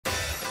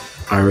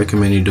I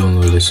recommend you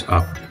download this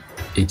app.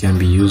 It can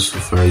be useful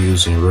for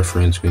using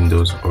reference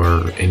windows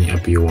or any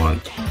app you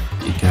want.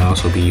 It can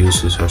also be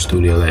used to search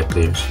Studio Light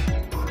players.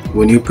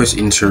 When you press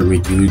insert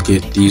rig, you will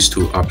get these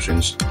two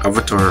options,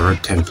 avatar or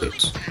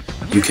templates.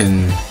 You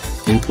can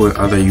import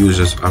other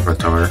users'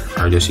 avatar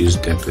or just use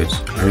templates.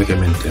 I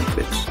recommend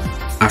templates.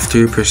 After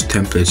you press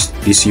templates,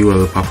 this UI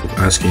will pop up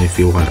asking if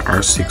you want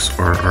R6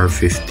 or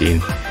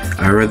R15.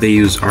 I rather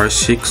use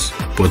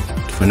R6, but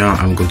for now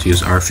I'm going to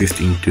use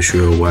R15 to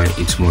show you why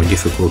it's more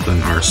difficult than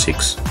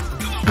R6.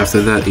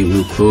 After that, it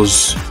will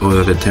close out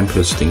of the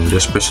templates thing.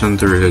 Just press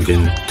enter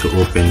again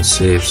to open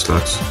save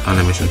slots,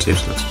 animation save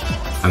slots,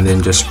 and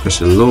then just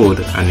press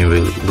load and it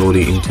will load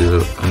it into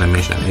the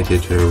animation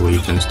editor where you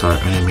can start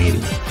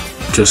animating.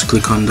 Just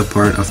click on the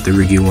part of the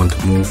rig you want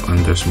to move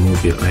and just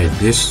move it like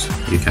this.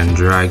 You can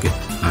drag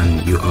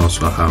and you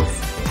also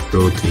have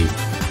rotate.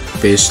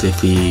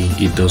 Basically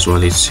it does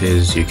what it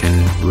says. You can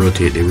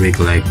rotate the rig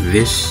like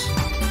this.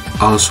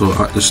 Also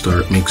at the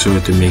start, make sure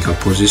to make a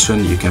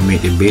position. You can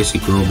make the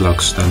basic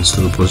Roblox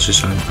standstill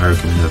position. I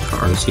recommend that for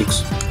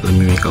R6. Let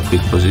me make a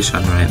quick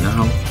position right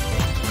now,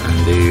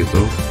 and there you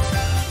go.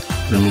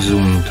 Let me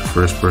zoom to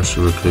first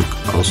person real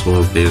quick.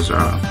 Also there's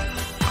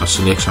a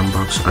selection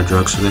box, a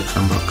drag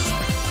selection box.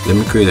 Let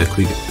me create a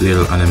quick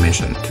little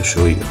animation to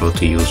show you how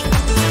to use it.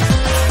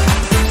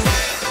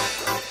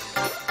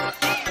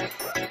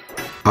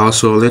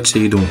 Also, let's say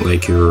you don't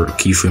like your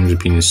keyframes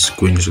being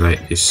squished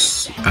like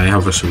this. I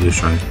have a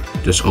solution.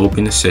 Just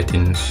open the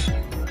settings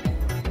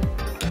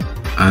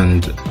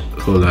and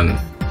hold on.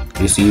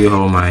 You see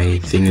how my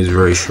thing is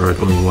very short,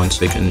 only 1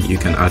 second. You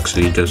can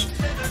actually just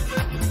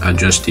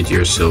adjust it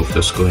yourself.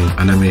 Just go in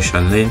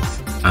animation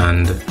length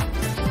and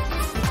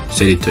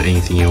set it to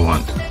anything you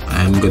want.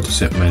 I'm going to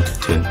set mine to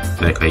 10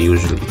 like I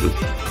usually do.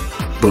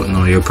 But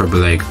now you're probably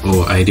like,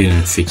 oh, I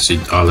didn't fix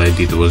it, all I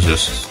did was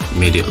just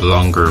made it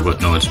longer,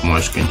 but now it's more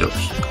screen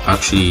jobs.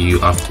 Actually, you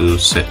have to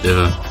set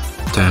the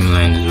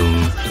timeline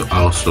zoom to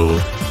also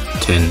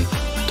 10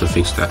 to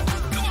fix that.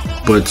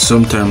 But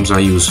sometimes I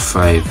use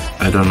 5,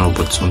 I don't know,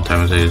 but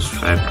sometimes I use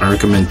 5. I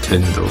recommend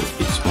 10 though,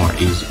 it's more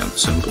easy and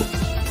simple.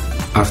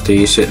 After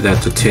you set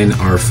that to 10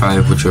 or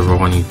 5, whichever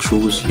one you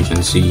choose, you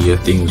can see your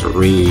things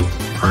really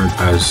aren't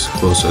as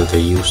close as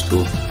they used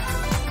to.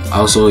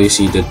 Also, you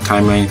see the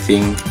timeline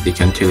thing, they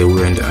can tell you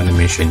where in the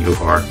animation you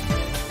are.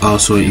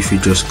 Also, if you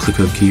just click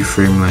a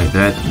keyframe like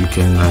that, you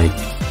can like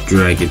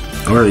drag it,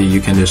 or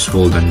you can just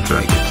hold and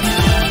drag it.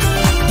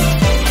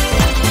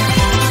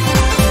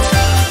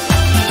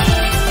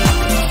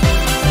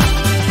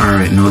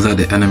 Alright, now that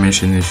the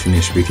animation is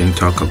finished, we can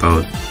talk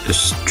about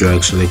this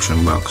drag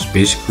selection box.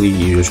 Basically,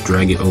 you just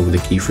drag it over the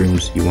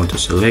keyframes you want to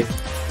select.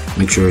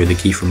 Make sure the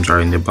keyframes are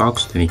in the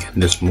box, then you can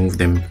just move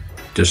them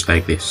just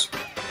like this.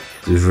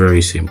 It's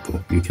very simple.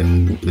 You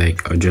can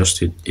like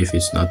adjust it if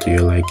it's not to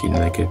your liking,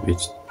 like if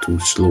it's too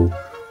slow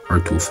or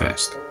too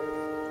fast.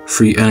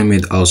 Free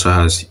Animate also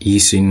has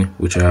easing,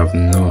 which I have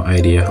no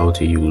idea how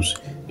to use.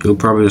 You'll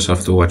probably just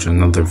have to watch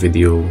another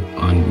video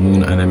on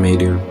Moon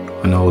Animator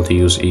on how to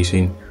use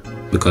easing,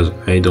 because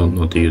I don't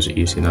know to use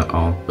easing at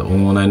all. The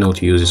only one I know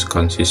to use is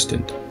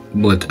consistent,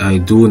 but I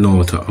do know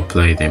how to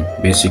apply them.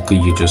 Basically,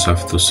 you just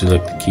have to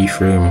select the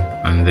keyframe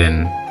and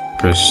then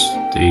press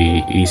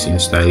the easing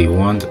style you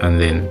want, and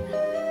then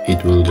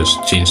it will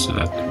just change to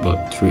that.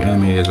 But Free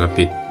Animate is a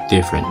bit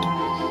different.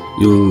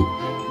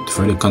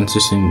 For the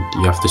consistent,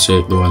 you have to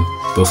select the one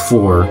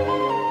before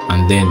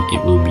and then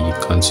it will be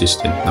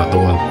consistent, not the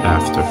one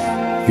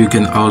after. You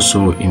can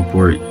also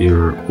import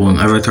your own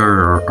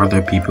avatar or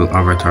other people's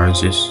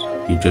avatars.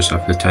 You just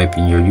have to type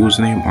in your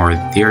username or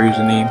their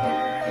username,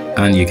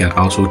 and you can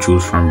also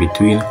choose from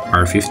between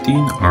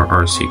R15 or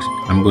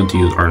R6. I'm going to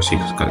use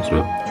R6 because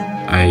well,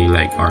 I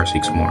like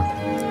R6 more.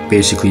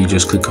 Basically, you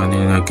just click on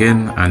it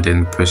again and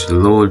then press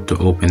load to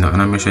open the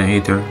animation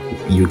editor.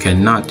 You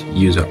cannot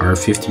use a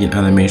R15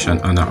 animation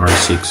on a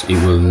R6,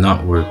 it will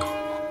not work.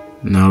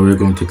 Now we're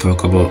going to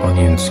talk about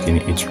onion skin.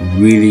 It's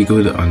really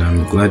good and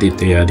I'm glad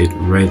they added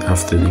right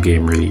after the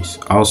game release.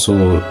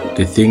 Also,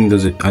 the thing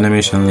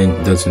animation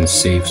length doesn't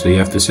save, so you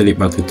have to set it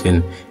back to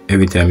 10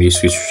 every time you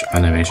switch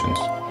animations.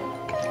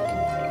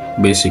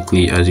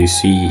 Basically, as you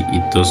see,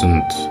 it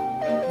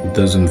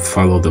doesn't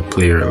follow the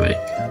player, like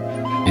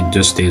it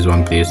just stays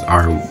one place,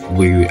 or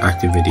where you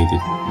activated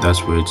it,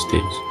 that's where it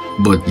stays.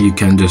 But you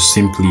can just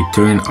simply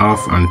turn it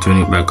off and turn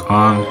it back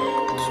on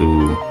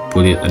to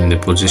put it in the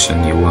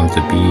position you want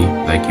to be,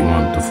 like you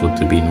want the foot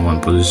to be in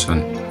one position.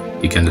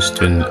 You can just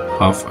turn it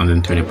off and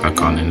then turn it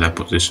back on in that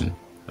position.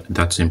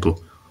 That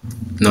simple.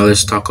 Now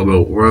let's talk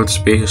about world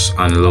space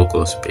and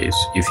local space.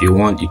 If you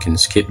want, you can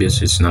skip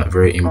this, it's not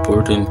very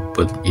important,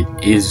 but it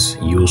is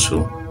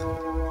useful.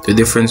 The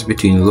difference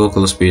between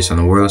local space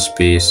and world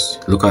space,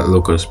 look at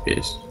local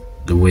space.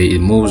 The way it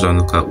moves and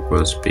look at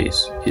world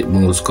space, it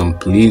moves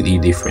completely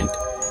different.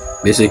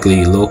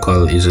 Basically,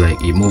 local is like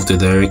it moves the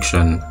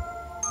direction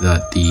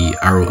that the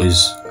arrow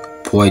is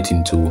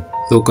pointing to.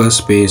 Local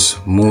space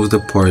moves the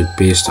part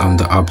based on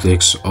the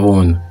object's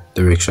own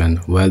direction,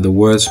 while the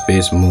world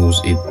space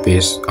moves it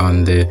based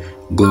on the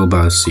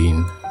global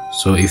scene.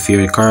 So if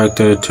your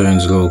character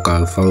turns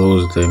local,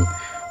 follows them,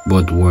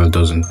 but world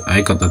doesn't.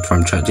 I got that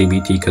from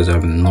ChatGPT because I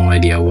have no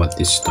idea what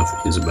this stuff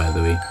is, by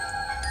the way.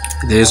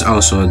 There's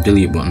also a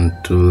delete button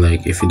to,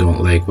 like, if you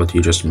don't like what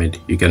you just made.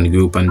 You can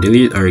group and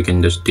delete, or you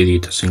can just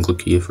delete a single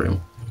keyframe.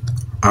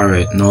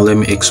 Alright, now let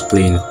me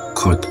explain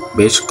cut.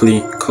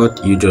 Basically,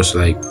 cut, you just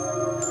like,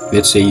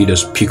 let's say you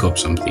just pick up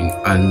something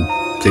and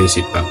place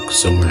it back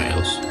somewhere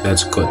else.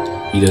 That's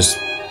cut. You just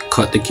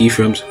cut the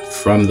keyframes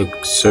from the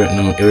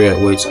certain area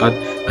where it's at,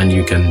 and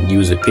you can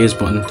use the paste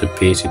button to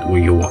paste it where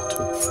you want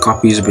to.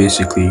 Copy is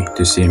basically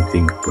the same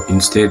thing, but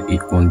instead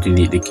it won't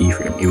delete the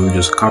keyframe. You will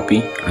just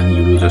copy and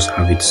you will just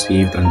have it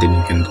saved, and then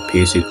you can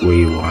paste it where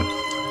you want.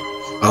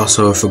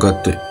 Also, I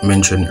forgot to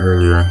mention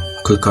earlier,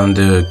 click on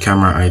the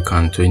camera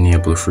icon to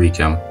enable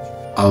FreeCam.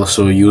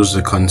 Also, use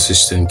the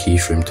consistent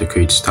keyframe to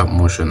create stop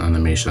motion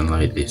animation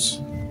like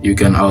this. You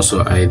can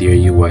also hide your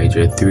UI.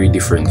 There are three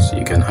differences.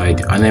 You can hide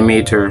the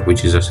animator,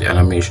 which is just the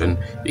animation.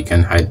 You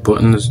can hide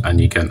buttons,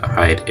 and you can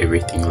hide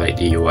everything like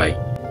the UI.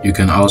 You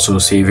can also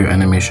save your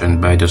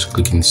animation by just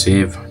clicking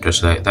save,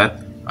 just like that.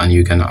 And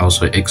you can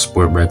also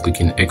export by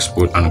clicking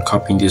export and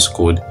copying this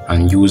code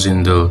and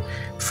using the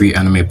free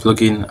animate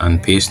plugin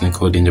and pasting the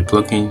code in the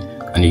plugin,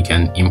 and you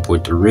can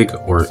import the rig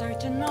or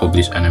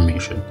publish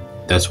animation.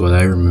 That's what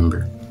I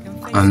remember.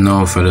 And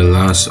now for the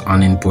last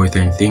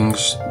unimportant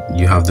things,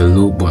 you have the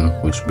loop button,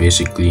 which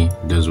basically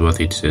does what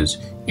it says.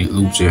 It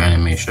loops your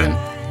animation.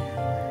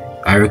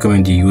 I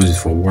recommend you use it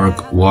for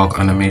walk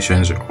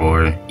animations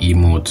or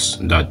emotes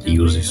that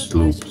uses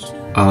loops.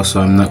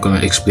 Also, I'm not going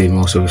to explain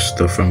most of the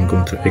stuff. I'm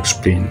going to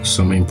explain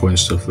some important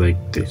stuff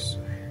like this.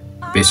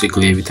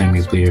 Basically, every time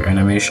you play your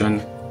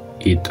animation,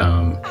 it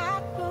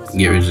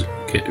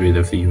get rid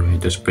of the UI.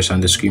 Just press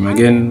on the screen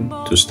again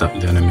to stop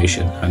the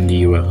animation, and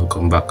the UI will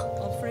come back.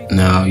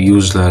 Now,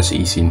 use last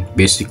easing.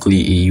 Basically,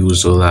 you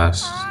use the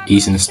last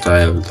easing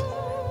style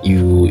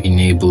you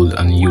enabled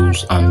and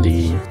used on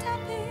the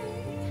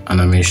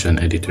animation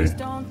editor.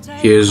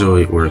 Here's how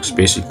it works.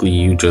 Basically,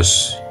 you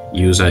just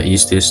use a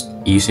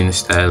easing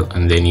style,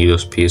 and then you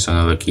just paste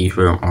another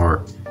keyframe,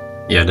 or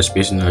just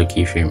paste another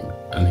keyframe,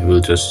 and it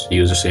will just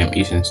use the same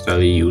easing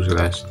style you used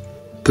last.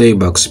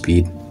 Playback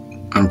speed.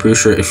 I'm pretty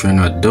sure if you're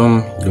not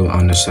dumb, you'll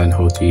understand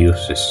how to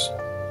use this,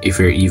 if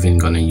you're even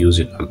gonna use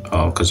it at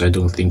all, because I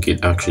don't think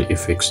it actually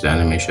affects the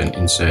animation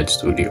inside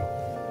Studio.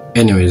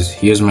 Anyways,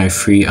 here's my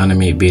free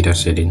animate beta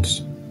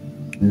settings.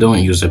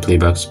 Don't use the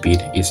playback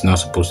speed. It's not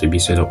supposed to be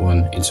set at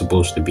 1, it's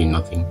supposed to be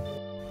nothing.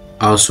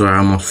 Also, I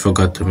almost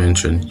forgot to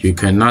mention, you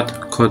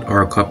cannot cut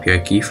or copy a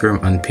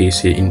keyframe and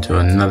paste it into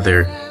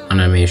another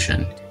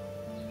animation.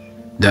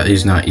 That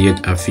is not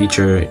yet a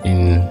feature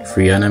in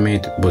free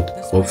animate, but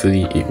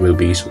hopefully it will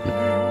be soon.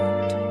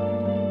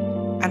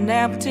 An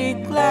empty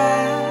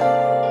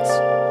glass,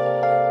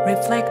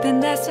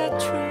 reflecting that's a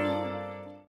truth.